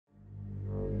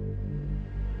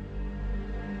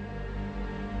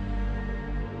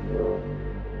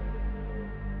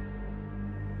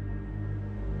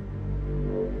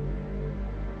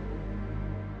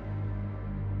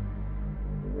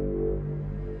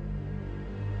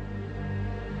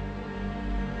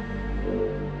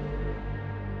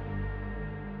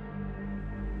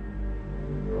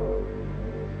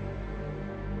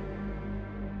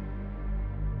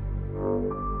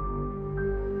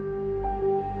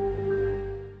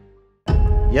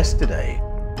Yesterday,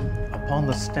 upon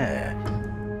the stair,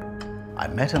 I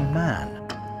met a man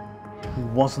who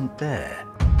wasn't there.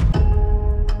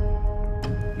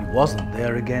 He wasn't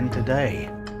there again today.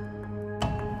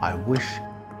 I wish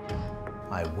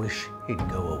he'd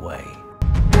go away.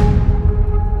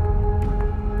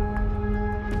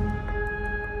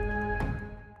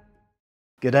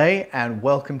 G'day and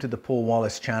welcome to the Paul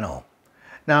Wallis channel.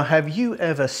 Now, have you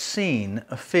ever seen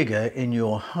a figure in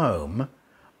your home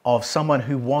of someone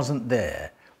who wasn't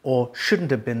there or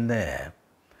shouldn't have been there?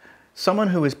 Someone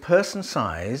who is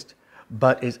person-sized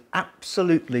but is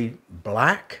absolutely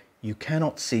black. You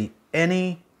cannot see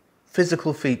any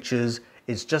physical features.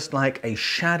 It's just like a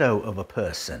shadow of a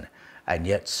person, and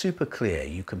yet super clear.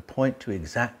 You can point to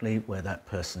exactly where that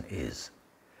person is.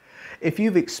 If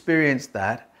you've experienced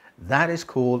that, that is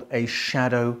called a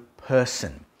shadow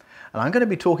person. And I'm going to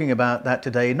be talking about that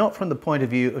today, not from the point of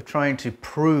view of trying to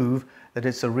prove that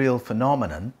it's a real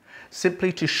phenomenon,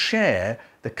 simply to share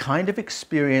the kind of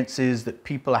experiences that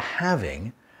people are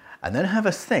having and then have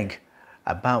us think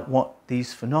about what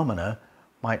these phenomena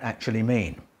might actually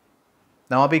mean.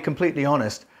 Now, I'll be completely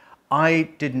honest,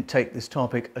 I didn't take this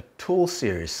topic at all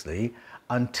seriously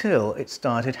until it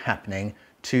started happening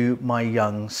to my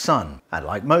young son. And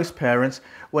like most parents,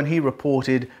 when he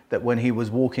reported that when he was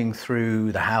walking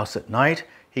through the house at night,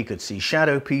 he could see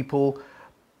shadow people,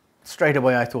 straight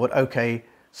away I thought, okay,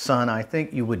 son, I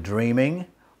think you were dreaming,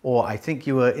 or I think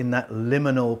you were in that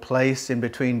liminal place in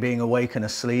between being awake and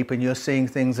asleep and you're seeing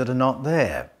things that are not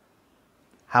there.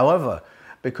 However,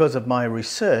 because of my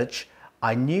research,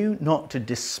 I knew not to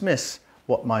dismiss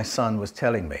what my son was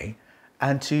telling me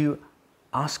and to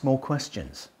ask more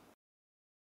questions.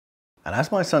 And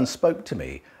as my son spoke to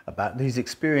me about these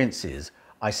experiences,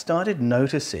 I started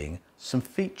noticing some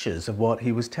features of what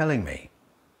he was telling me.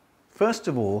 First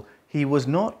of all, he was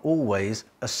not always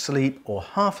asleep or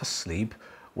half asleep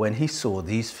when he saw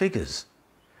these figures.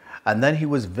 And then he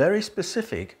was very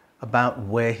specific about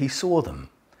where he saw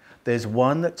them. There's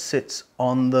one that sits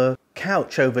on the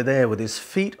couch over there with his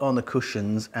feet on the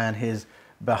cushions and his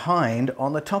behind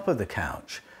on the top of the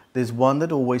couch. There's one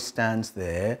that always stands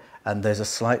there, and there's a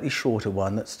slightly shorter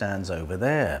one that stands over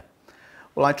there.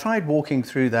 Well, I tried walking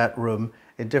through that room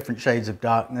in different shades of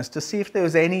darkness to see if there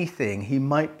was anything he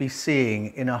might be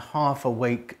seeing in a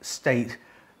half-awake state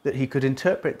that he could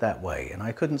interpret that way, and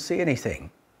I couldn't see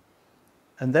anything.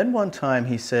 And then one time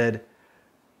he said,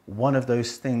 one of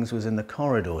those things was in the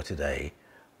corridor today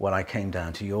when I came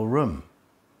down to your room.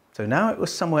 So now it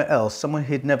was somewhere else, somewhere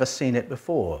he'd never seen it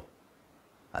before.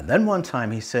 And then one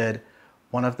time he said,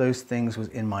 one of those things was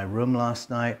in my room last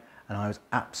night and I was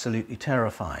absolutely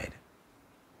terrified.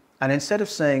 And instead of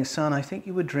saying, son, I think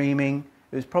you were dreaming,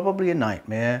 it was probably a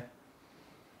nightmare,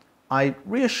 I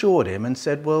reassured him and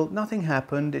said, well, nothing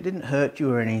happened, it didn't hurt you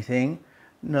or anything.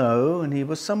 No, and he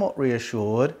was somewhat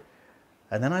reassured.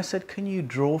 And then I said, can you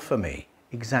draw for me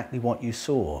exactly what you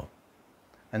saw?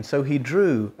 And so he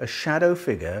drew a shadow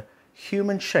figure,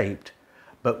 human-shaped,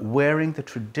 but wearing the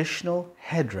traditional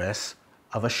headdress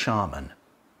of a shaman.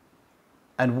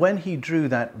 And when he drew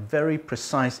that very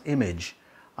precise image,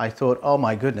 I thought, oh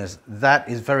my goodness, that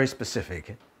is very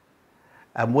specific.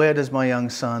 And where does my young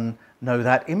son know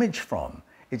that image from?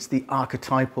 It's the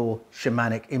archetypal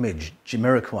shamanic image,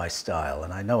 Jamiroquai style.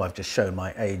 And I know I've just shown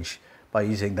my age by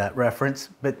using that reference,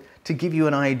 but to give you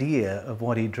an idea of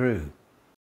what he drew.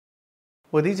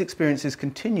 Well, these experiences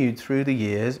continued through the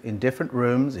years in different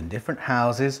rooms, in different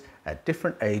houses, at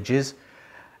different ages.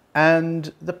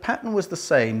 And the pattern was the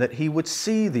same, that he would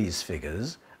see these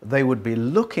figures, they would be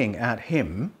looking at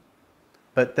him,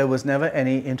 but there was never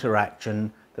any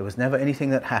interaction, there was never anything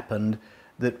that happened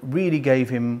that really gave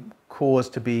him cause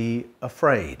to be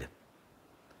afraid.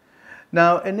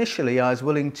 Now, initially, I was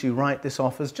willing to write this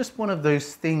off as just one of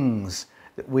those things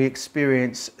that we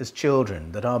experience as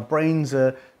children, that our brains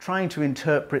are trying to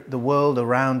interpret the world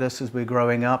around us as we're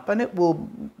growing up, and it will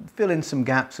fill in some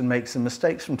gaps and make some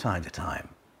mistakes from time to time.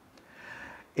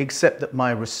 Except that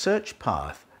my research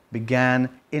path began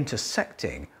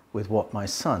intersecting with what my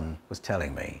son was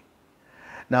telling me.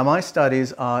 Now, my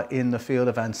studies are in the field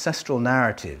of ancestral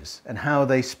narratives and how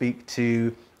they speak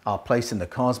to our place in the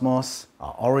cosmos,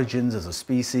 our origins as a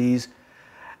species.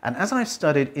 And as I've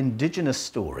studied indigenous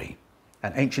story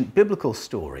and ancient biblical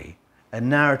story and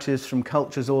narratives from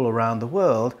cultures all around the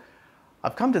world,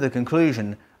 I've come to the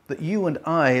conclusion that you and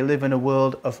I live in a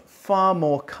world of far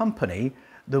more company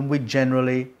than we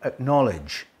generally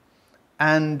acknowledge.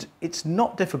 And it's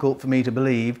not difficult for me to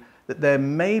believe that there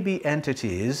may be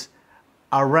entities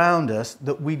around us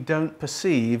that we don't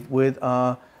perceive with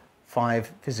our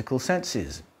 5 physical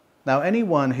senses. Now,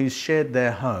 anyone who's shared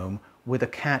their home with a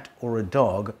cat or a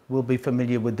dog will be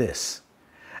familiar with this.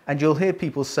 And you'll hear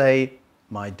people say,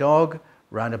 my dog,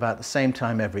 round about the same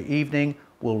time every evening,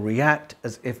 will react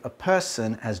as if a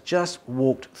person has just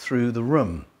walked through the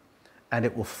room, and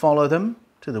it will follow them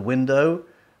to the window,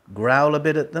 growl a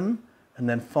bit at them, and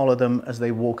then follow them as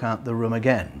they walk out the room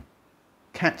again.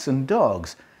 Cats and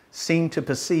dogs seem to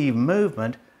perceive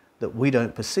movement that we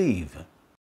don't perceive.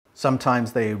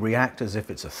 Sometimes they react as if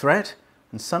it's a threat,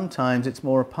 and sometimes it's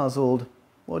more a puzzled,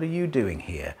 what are you doing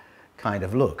here kind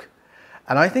of look.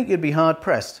 And I think you'd be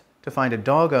hard-pressed to find a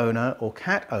dog owner or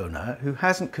cat owner who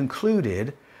hasn't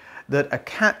concluded that a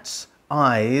cat's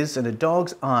eyes and a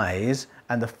dog's eyes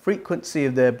and the frequency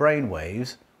of their brain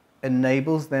waves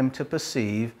enables them to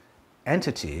perceive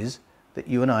entities that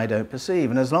you and I don't perceive.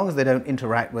 And as long as they don't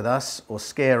interact with us or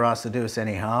scare us or do us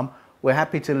any harm, we're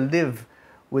happy to live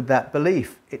with that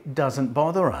belief. It doesn't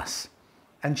bother us.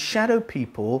 And shadow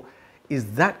people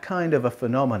is that kind of a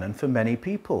phenomenon for many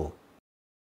people.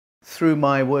 Through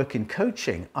my work in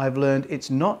coaching, I've learned it's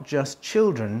not just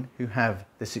children who have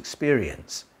this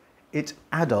experience, it's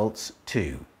adults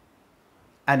too.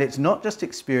 And it's not just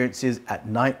experiences at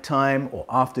night time or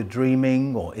after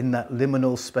dreaming or in that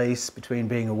liminal space between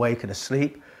being awake and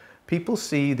asleep. People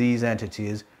see these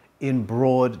entities in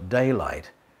broad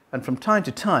daylight, and from time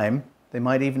to time they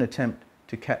might even attempt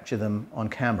to capture them on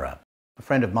camera. A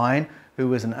friend of mine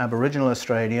who is an Aboriginal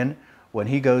Australian, when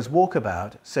he goes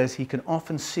walkabout, says he can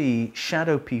often see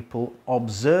shadow people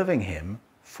observing him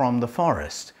from the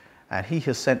forest, and he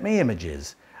has sent me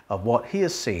images of what he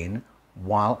has seen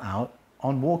while out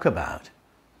on walkabout.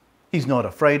 He's not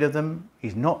afraid of them,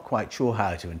 he's not quite sure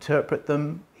how to interpret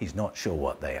them, he's not sure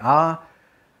what they are,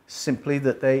 simply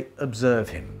that they observe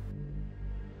him.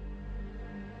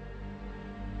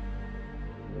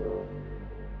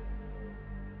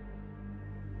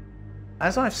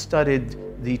 As I've studied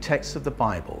the texts of the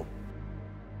Bible,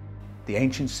 the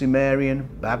ancient Sumerian,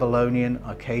 Babylonian,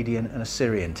 Akkadian and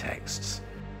Assyrian texts,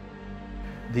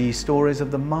 the stories of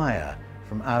the Maya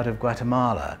from out of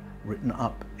Guatemala, written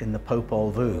up in the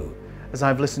Popol Vuh, as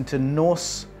I've listened to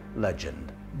Norse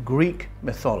legend, Greek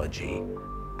mythology,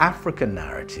 African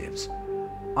narratives,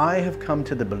 I have come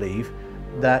to the belief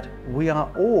that we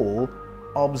are all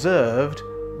observed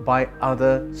by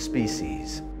other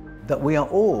species, that we are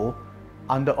all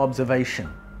under observation,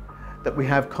 that we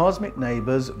have cosmic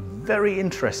neighbors very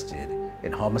interested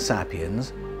in Homo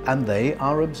sapiens, and they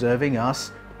are observing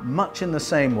us much in the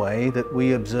same way that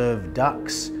we observe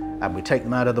ducks, and we take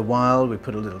them out of the wild, we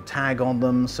put a little tag on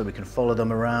them so we can follow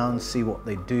them around, see what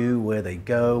they do, where they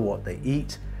go, what they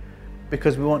eat,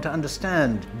 because we want to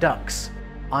understand ducks.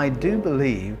 I do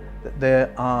believe that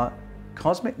there are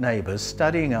cosmic neighbors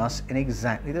studying us in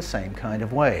exactly the same kind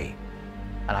of way.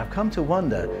 And I've come to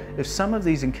wonder if some of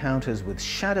these encounters with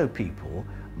shadow people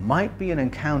might be an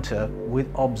encounter with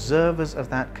observers of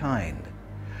that kind,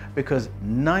 because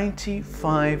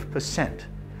 95%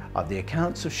 of the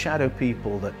accounts of shadow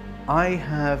people that I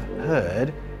have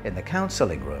heard in the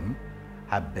counseling room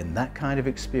have been that kind of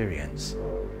experience.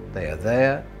 They are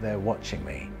there, they're watching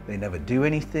me. They never do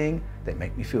anything, they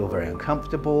make me feel very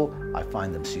uncomfortable, I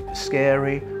find them super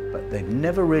scary, but they've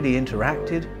never really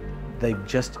interacted, they've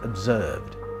just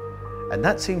observed. And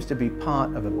that seems to be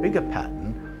part of a bigger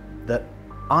pattern that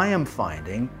I am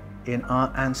finding in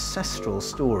our ancestral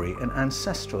story and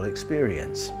ancestral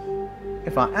experience.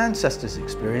 If our ancestors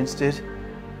experienced it,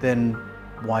 then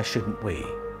why shouldn't we?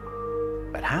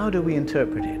 But how do we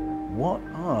interpret it? What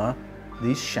are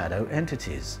these shadow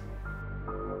entities?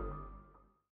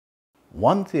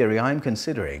 One theory I'm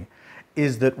considering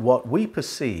is that what we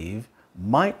perceive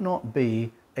might not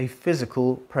be a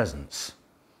physical presence.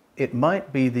 It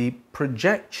might be the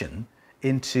projection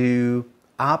into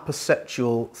our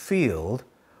perceptual field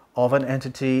of an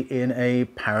entity in a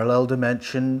parallel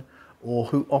dimension, or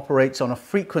who operates on a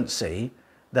frequency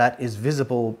that is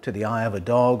visible to the eye of a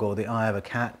dog or the eye of a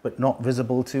cat, but not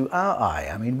visible to our eye.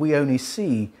 I mean, we only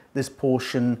see this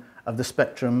portion of the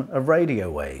spectrum of radio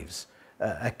waves.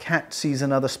 A cat sees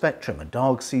another spectrum, a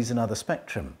dog sees another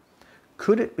spectrum.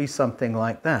 Could it be something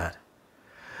like that?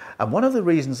 And one of the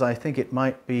reasons I think it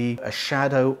might be a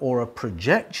shadow or a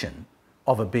projection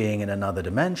of a being in another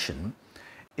dimension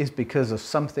is because of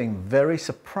something very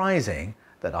surprising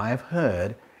that I have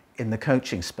heard in the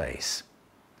coaching space.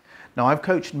 Now, I've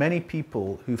coached many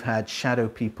people who've had shadow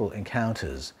people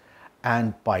encounters,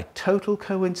 and by total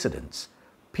coincidence,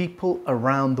 people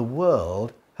around the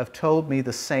world have told me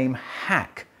the same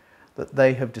hack that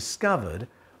they have discovered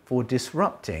for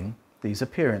disrupting these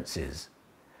appearances.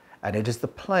 And it is the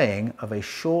playing of a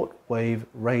shortwave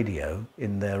radio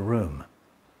in their room.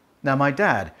 Now, my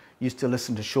dad used to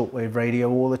listen to shortwave radio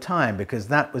all the time because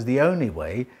that was the only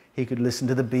way he could listen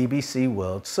to the BBC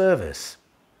World Service.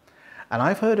 And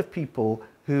I've heard of people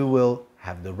who will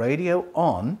have the radio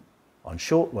on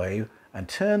shortwave and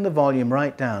turn the volume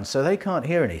right down so they can't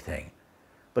hear anything.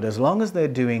 But as long as they're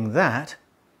doing that,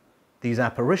 these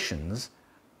apparitions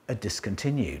are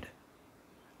discontinued.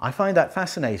 I find that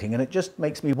fascinating, and it just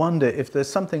makes me wonder if there's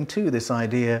something to this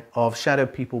idea of shadow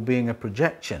people being a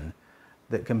projection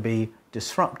that can be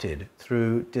disrupted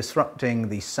through disrupting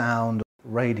the sound,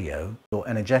 radio, or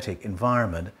energetic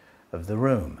environment of the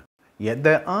room. Yet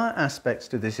there are aspects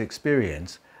to this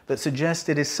experience that suggest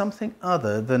it is something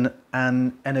other than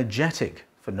an energetic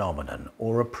phenomenon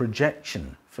or a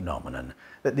projection phenomenon,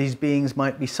 that these beings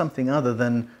might be something other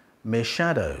than mere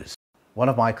shadows. One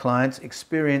of my clients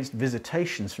experienced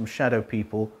visitations from shadow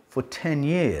people for 10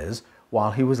 years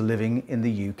while he was living in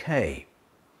the UK.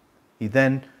 He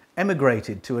then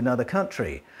emigrated to another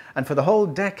country, and for the whole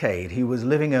decade he was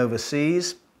living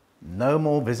overseas. No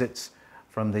more visits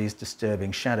from these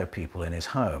disturbing shadow people in his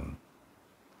home.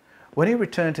 When he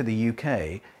returned to the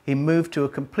UK, he moved to a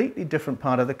completely different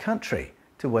part of the country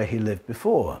to where he lived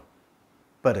before.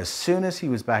 But as soon as he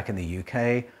was back in the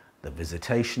UK, the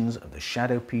visitations of the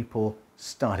shadow people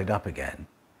started up again.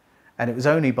 And it was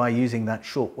only by using that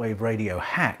shortwave radio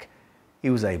hack he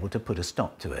was able to put a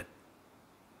stop to it.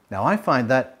 Now, I find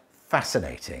that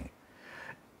fascinating.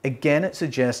 Again, it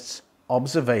suggests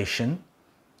observation,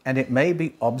 and it may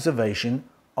be observation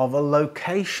of a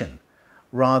location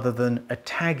rather than a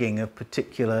tagging of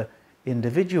particular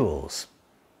individuals.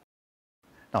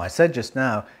 Now, I said just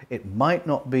now, it might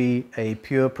not be a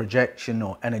pure projection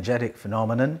or energetic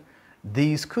phenomenon.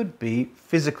 These could be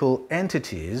physical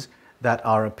entities that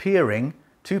are appearing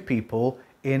to people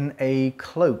in a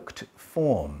cloaked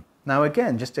form. Now,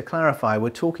 again, just to clarify, we're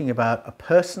talking about a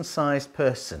person-sized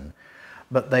person,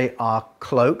 but they are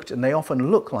cloaked, and they often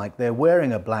look like they're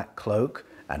wearing a black cloak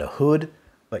and a hood,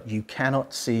 but you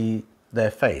cannot see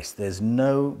their face. There's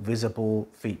no visible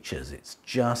features. It's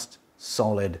just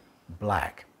solid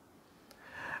black.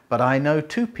 But I know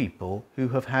two people who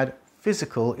have had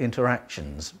physical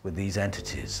interactions with these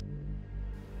entities.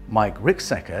 Mike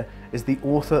Ricksecker is the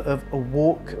author of A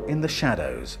Walk in the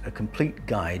Shadows, a complete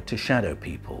guide to shadow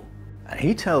people. And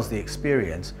he tells the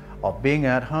experience of being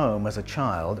at home as a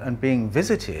child and being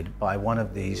visited by one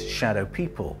of these shadow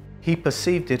people. He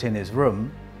perceived it in his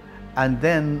room, and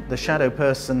then the shadow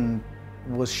person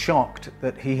was shocked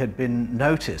that he had been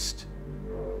noticed,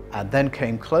 and then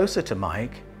came closer to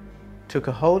Mike, took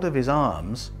a hold of his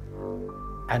arms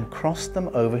and crossed them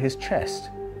over his chest,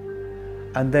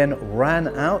 and then ran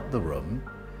out the room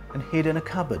and hid in a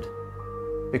cupboard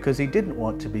because he didn't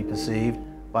want to be perceived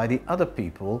by the other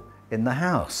people in the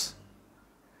house.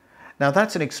 Now,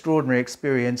 that's an extraordinary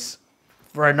experience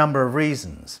for a number of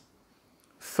reasons.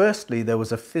 Firstly, there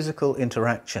was a physical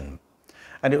interaction,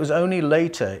 and it was only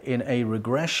later in a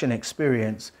regression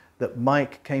experience that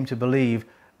Mike came to believe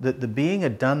that the being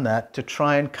had done that to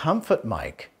try and comfort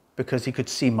Mike, because he could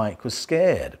see Mike was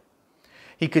scared.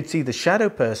 He could see the shadow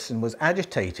person was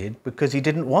agitated because he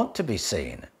didn't want to be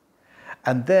seen.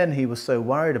 And then he was so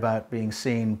worried about being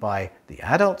seen by the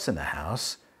adults in the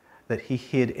house that he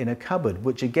hid in a cupboard,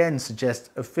 which again suggests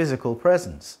a physical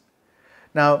presence.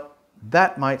 Now,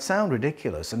 that might sound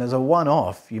ridiculous, and as a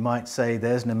one-off, you might say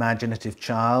there's an imaginative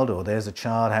child or there's a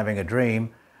child having a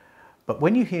dream. But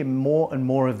when you hear more and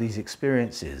more of these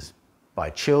experiences by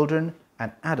children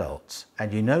and adults,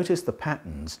 and you notice the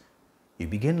patterns, you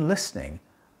begin listening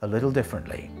a little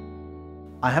differently.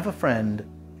 I have a friend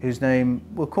whose name,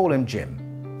 we'll call him Jim.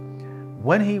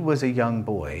 When he was a young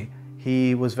boy,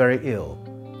 he was very ill.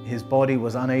 His body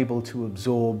was unable to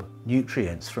absorb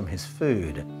nutrients from his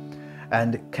food,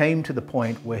 and it came to the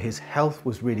point where his health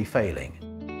was really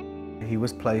failing. He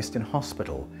was placed in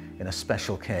hospital in a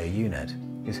special care unit.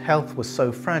 His health was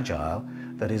so fragile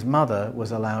that his mother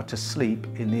was allowed to sleep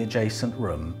in the adjacent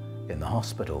room in the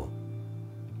hospital.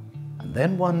 And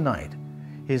then one night,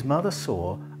 his mother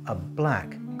saw a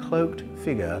black cloaked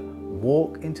figure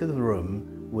walk into the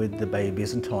room with the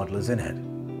babies and toddlers in it.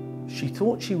 She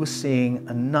thought she was seeing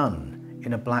a nun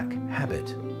in a black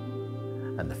habit,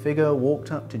 and the figure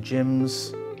walked up to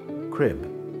Jim's crib,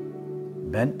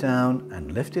 bent down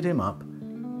and lifted him up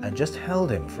and just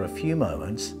held him for a few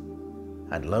moments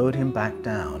and lowered him back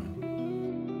down.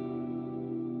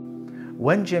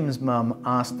 When Jim's mum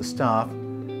asked the staff,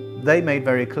 they made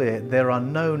very clear there are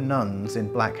no nuns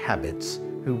in black habits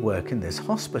who work in this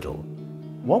hospital.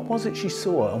 What was it she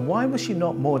saw, and why was she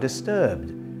not more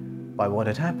disturbed by what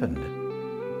had happened?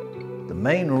 The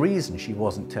main reason she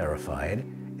wasn't terrified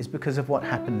is because of what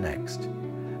happened next.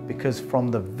 because from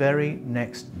the very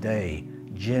next day,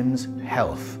 Jim's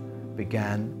health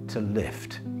began to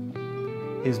lift.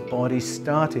 His body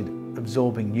started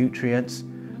absorbing nutrients,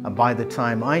 and by the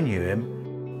time I knew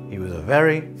him, he was a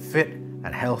very fit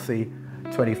and healthy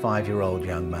 25-year-old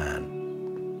young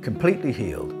man, completely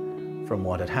healed from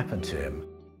what had happened to him.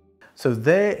 So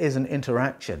there is an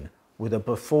interaction with a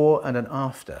before and an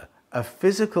after, a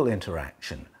physical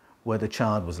interaction where the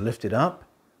child was lifted up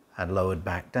and lowered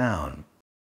back down.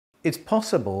 It's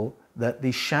possible that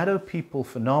the shadow people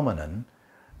phenomenon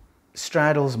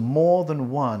straddles more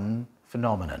than one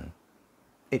phenomenon.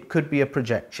 It could be a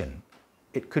projection.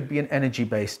 It could be an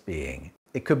energy-based being.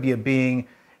 It could be a being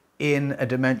in a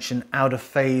dimension out of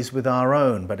phase with our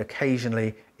own, but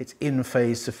occasionally it's in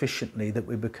phase sufficiently that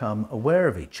we become aware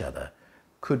of each other.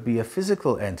 Could be a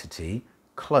physical entity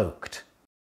cloaked.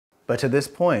 But to this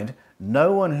point,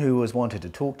 no one who has wanted to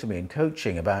talk to me in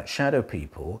coaching about shadow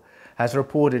people has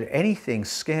reported anything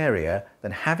scarier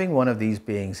than having one of these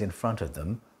beings in front of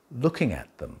them, looking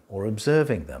at them or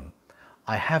observing them.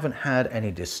 I haven't had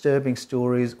any disturbing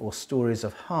stories or stories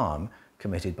of harm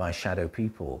committed by shadow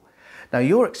people. Now,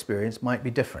 your experience might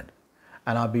be different,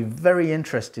 and I'd be very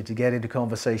interested to get into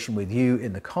conversation with you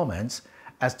in the comments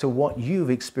as to what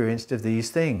you've experienced of these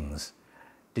things.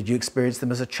 Did you experience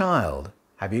them as a child?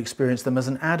 Have you experienced them as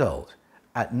an adult?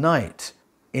 At night?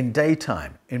 In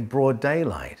daytime? In broad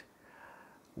daylight?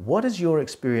 What has your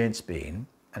experience been,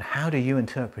 and how do you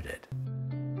interpret it?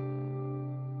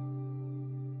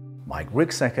 Mike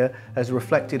Ricksecker has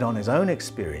reflected on his own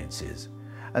experiences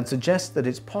and suggests that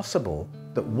it's possible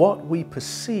that what we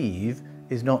perceive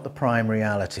is not the prime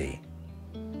reality.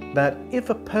 That if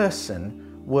a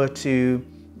person were to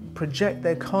project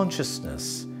their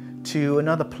consciousness to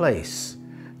another place,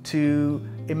 to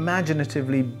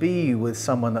imaginatively be with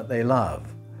someone that they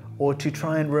love, or to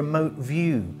try and remote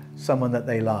view someone that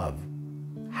they love,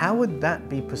 how would that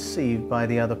be perceived by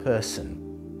the other person?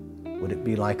 Would it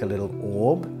be like a little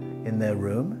orb in their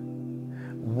room?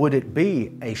 Would it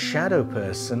be a shadow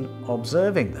person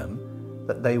observing them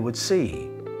that they would see?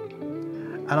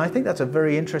 And I think that's a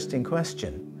very interesting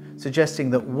question, suggesting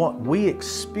that what we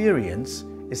experience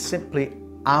is simply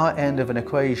our end of an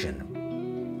equation.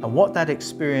 And what that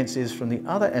experience is from the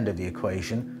other end of the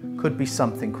equation could be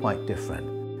something quite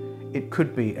different. It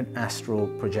could be an astral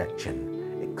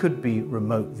projection. It could be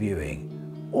remote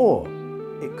viewing. Or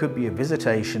it could be a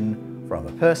visitation from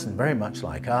a person very much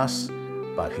like us,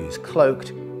 but who's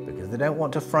cloaked because they don't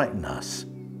want to frighten us.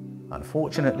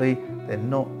 Unfortunately, they're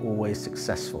not always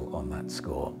successful on that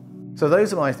score. So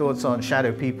those are my thoughts on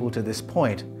shadow people to this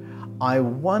point. I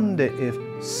wonder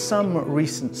if some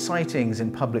recent sightings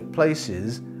in public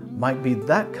places might be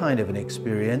that kind of an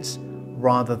experience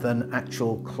rather than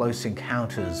actual close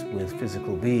encounters with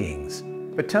physical beings.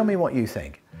 But tell me what you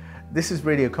think. This is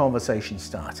really a conversation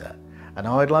starter, and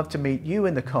I would love to meet you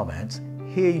in the comments,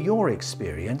 hear your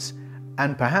experience,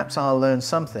 and perhaps I'll learn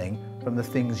something from the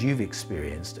things you've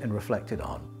experienced and reflected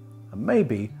on. And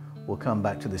maybe we'll come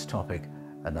back to this topic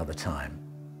another time.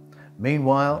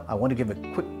 Meanwhile, I want to give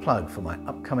a quick plug for my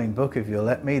upcoming book, if you'll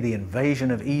let me, The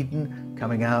Invasion of Eden,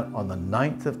 coming out on the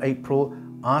 9th of April.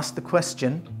 Ask the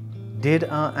question, did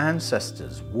our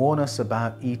ancestors warn us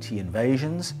about ET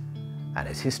invasions? And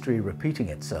is history repeating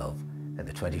itself in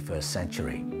the 21st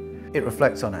century? It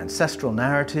reflects on ancestral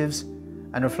narratives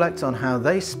and reflects on how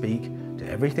they speak to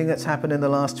everything that's happened in the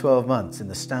last 12 months in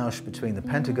the stoush between the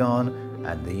Pentagon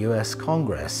and the US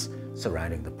Congress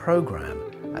surrounding the program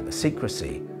and the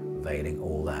secrecy veiling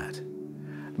all that.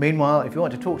 Meanwhile, if you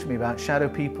want to talk to me about shadow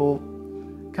people,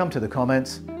 come to the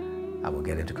comments and we'll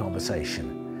get into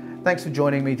conversation. Thanks for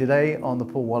joining me today on the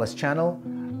Paul Wallis channel.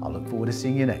 I'll look forward to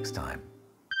seeing you next time.